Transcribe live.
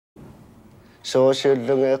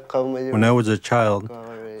When I was a child,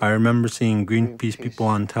 I remember seeing Greenpeace people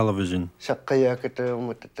on television.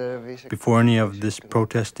 Before any of this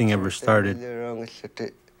protesting ever started,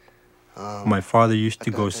 my father used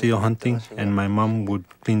to go seal hunting, and my mom would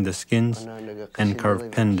clean the skins and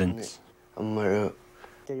carve pendants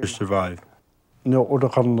to survive.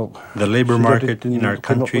 The labor market in our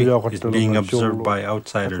country is being observed by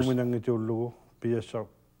outsiders.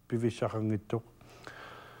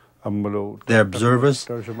 They observe us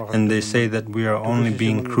and they say that we are only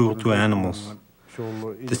being cruel to animals.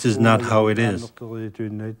 This is not how it is.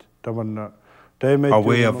 Our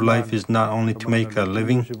way of life is not only to make a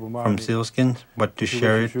living from sealskins, but to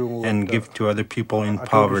share it and give to other people in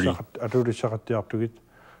poverty.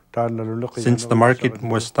 Since the market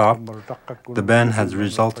was stopped, the ban has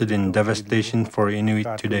resulted in devastation for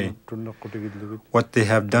Inuit today. What they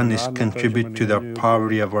have done is contribute to the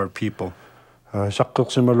poverty of our people. The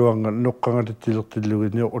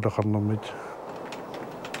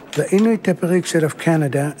Inuit Teperikset of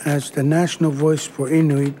Canada, as the national voice for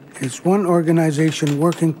Inuit, is one organization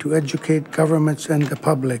working to educate governments and the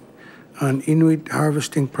public on Inuit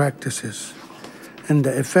harvesting practices and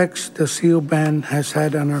the effects the seal ban has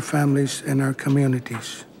had on our families and our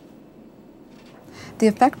communities. The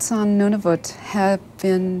effects on Nunavut have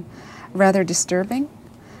been rather disturbing.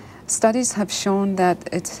 Studies have shown that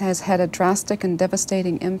it has had a drastic and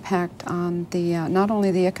devastating impact on the not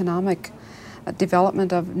only the economic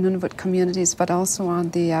development of Nunavut communities, but also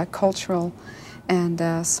on the cultural and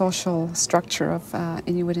social structure of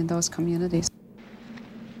Inuit in those communities.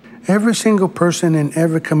 Every single person in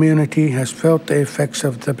every community has felt the effects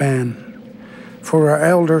of the ban. For our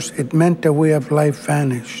elders, it meant a way of life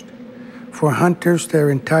vanished. For hunters,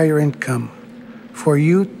 their entire income. For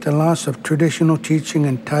youth, the loss of traditional teaching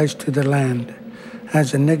and ties to the land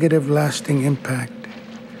has a negative, lasting impact.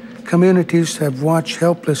 Communities have watched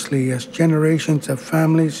helplessly as generations of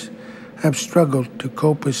families have struggled to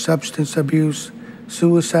cope with substance abuse,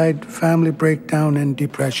 suicide, family breakdown, and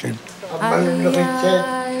depression.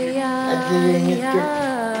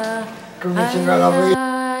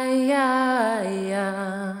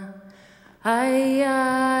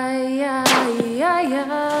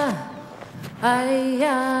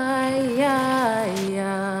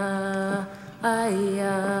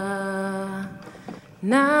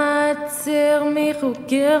 Natser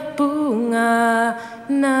mihukir bunga,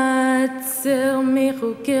 natser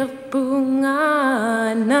mihukir bunga,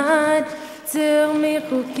 natser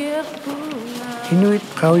mihukir bunga. Inuit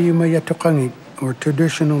Kauyumayatokangit, or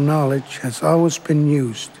traditional knowledge, has always been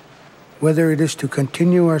used, whether it is to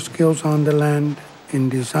continue our skills on the land, in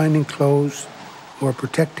designing clothes, or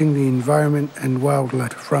protecting the environment and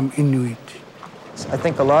wildlife from Inuit. I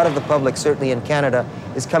think a lot of the public, certainly in Canada,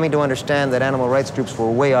 is coming to understand that animal rights groups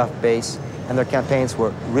were way off base and their campaigns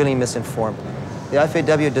were really misinformed. The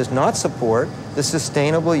FAW does not support the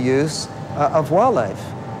sustainable use of wildlife,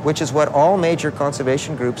 which is what all major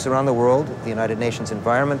conservation groups around the world, the United Nations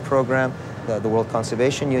Environment Program, the World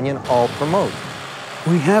Conservation Union, all promote.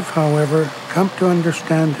 We have, however, come to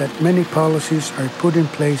understand that many policies are put in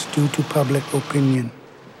place due to public opinion.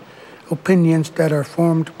 Opinions that are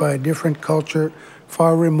formed by a different culture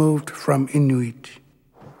far removed from Inuit.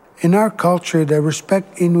 In our culture, the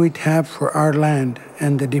respect Inuit have for our land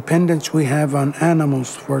and the dependence we have on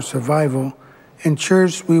animals for survival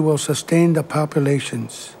ensures we will sustain the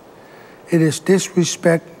populations. It is this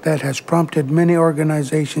respect that has prompted many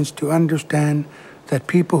organizations to understand that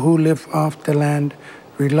people who live off the land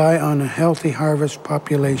rely on a healthy harvest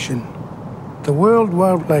population. The World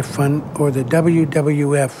Wildlife Fund, or the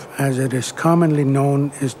WWF as it is commonly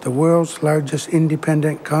known, is the world's largest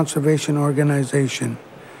independent conservation organization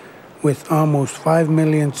with almost 5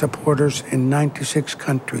 million supporters in 96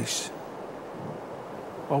 countries.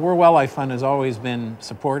 Well, World Wildlife Fund has always been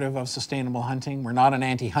supportive of sustainable hunting. We're not an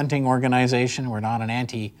anti-hunting organization. We're not an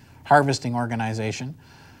anti-harvesting organization.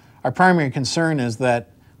 Our primary concern is that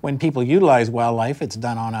when people utilize wildlife, it's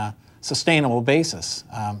done on a sustainable basis.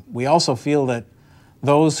 We also feel that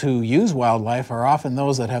those who use wildlife are often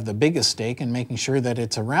those that have the biggest stake in making sure that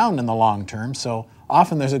it's around in the long term, so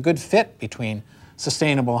often there's a good fit between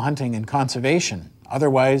sustainable hunting and conservation.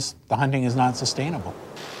 Otherwise, the hunting is not sustainable.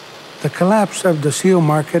 The collapse of the seal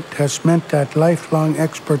market has meant that lifelong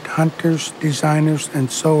expert hunters, designers,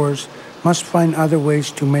 and sewers must find other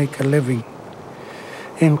ways to make a living.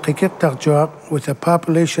 In Qikittarjuaq, with a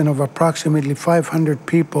population of approximately 500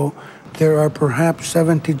 people, there are perhaps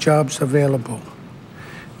 70 jobs available.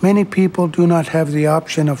 Many people do not have the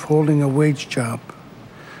option of holding a wage job.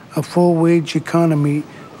 A full-wage economy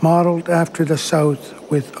modeled after the South,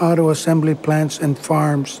 with auto assembly plants and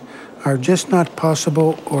farms, are just not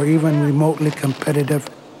possible or even remotely competitive.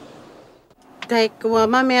 It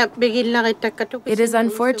is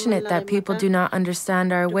unfortunate that people do not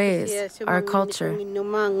understand our ways, our culture.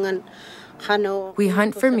 We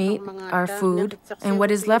hunt for meat, our food, and what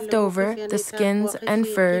is left over, the skins and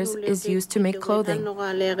furs, is used to make clothing.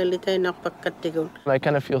 I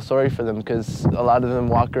kind of feel sorry for them because a lot of them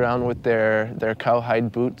walk around with their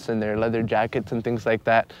cowhide boots and their leather jackets and things like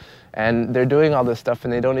that. And they're doing all this stuff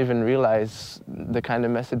and they don't even realize the kind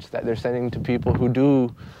of message that they're sending to people who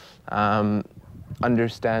do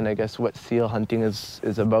understand, I guess, what seal hunting is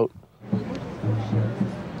about.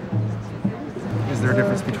 Is there a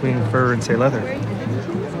difference between fur and, say, leather?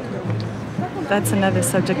 That's another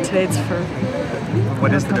subject. Today it's fur.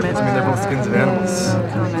 What is the difference? I mean, they're both skins of animals.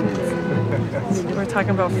 We're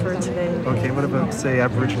talking about fur today. Okay, what about, say,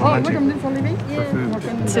 Aboriginal hunting for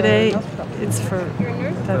food? Today it's fur.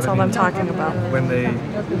 That's all I'm talking about. When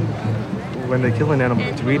they kill an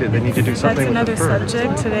animal to eat it, they need to do something with the fur. That's another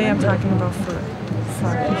subject. Today I'm talking about fur.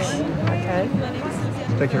 Sorry. Okay?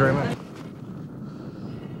 Thank you very much.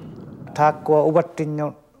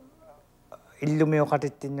 The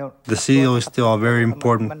seal is still a very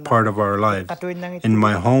important part of our lives. In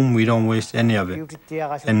my home, we don't waste any of it,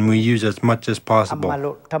 and we use as much as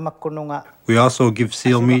possible. We also give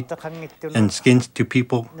seal meat and skins to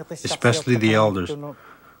people, especially the elders,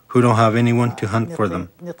 who don't have anyone to hunt for them,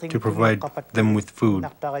 to provide them with food.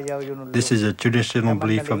 This is a traditional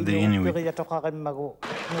belief of the Inuit.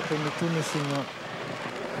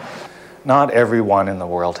 Not everyone in the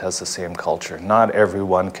world has the same culture. Not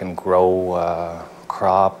everyone can grow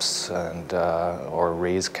crops and or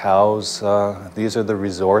raise cows. These are the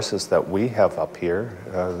resources that we have up here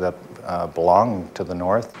that belong to the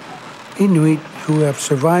North. Inuit who have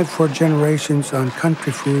survived for generations on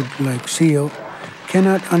country food like seal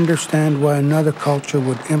cannot understand why another culture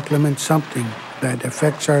would implement something that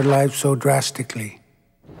affects our lives so drastically.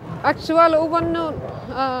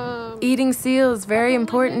 Eating seal is very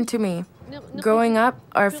important to me. Growing up,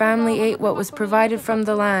 our family ate what was provided from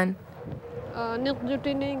the land.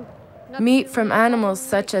 Meat from animals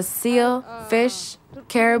such as seal, fish,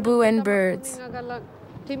 caribou, and birds.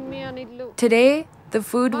 Today, the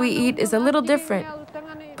food we eat is a little different,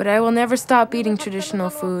 but I will never stop eating traditional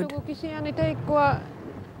food.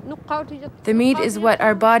 The meat is what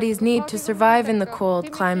our bodies need to survive in the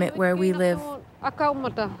cold climate where we live.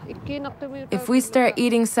 If we start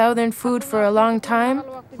eating southern food for a long time,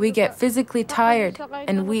 we get physically tired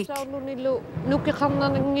and weak.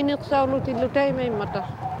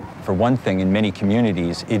 For one thing, in many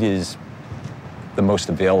communities, it is the most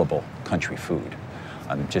available country food.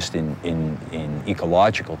 Just in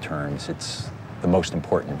ecological terms, it's the most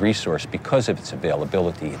important resource because of its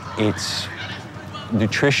availability. It's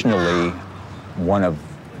nutritionally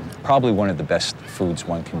probably one of the best foods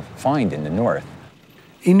one can find in the North.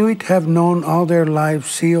 Inuit have known all their lives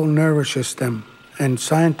seal nourishes them, and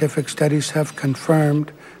scientific studies have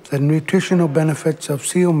confirmed the nutritional benefits of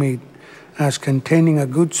seal meat as containing a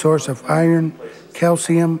good source of iron,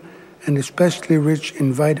 calcium, and especially rich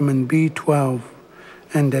in vitamin B12,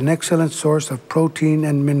 and an excellent source of protein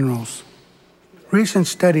and minerals. Recent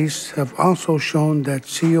studies have also shown that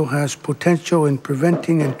seal has potential in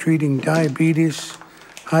preventing and treating diabetes,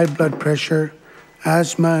 high blood pressure,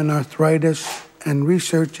 asthma and arthritis, and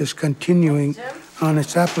research is continuing on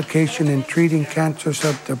its application in treating cancers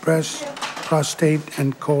of the breast, prostate,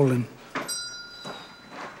 and colon.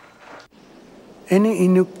 Any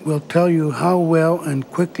Inuit will tell you how well and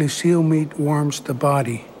quickly seal meat warms the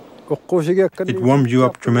body. It warms you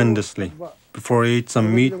up tremendously. Before I ate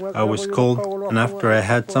some meat, I was cold, and after I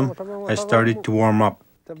had some, I started to warm up.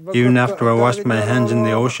 Even after I washed my hands in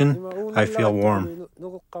the ocean, I feel warm.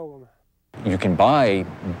 You can buy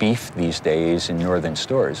beef these days in northern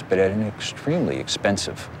stores, but at an extremely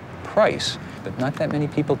expensive price. But not that many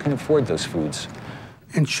people can afford those foods.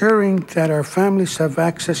 Ensuring that our families have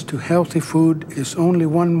access to healthy food is only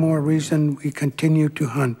one more reason we continue to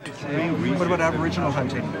hunt. What about Aboriginal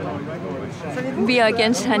hunting? We are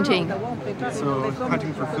against hunting. So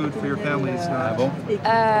hunting for food for your family is not...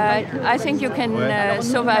 I think you can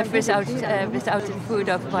survive without the food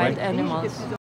of wild animals.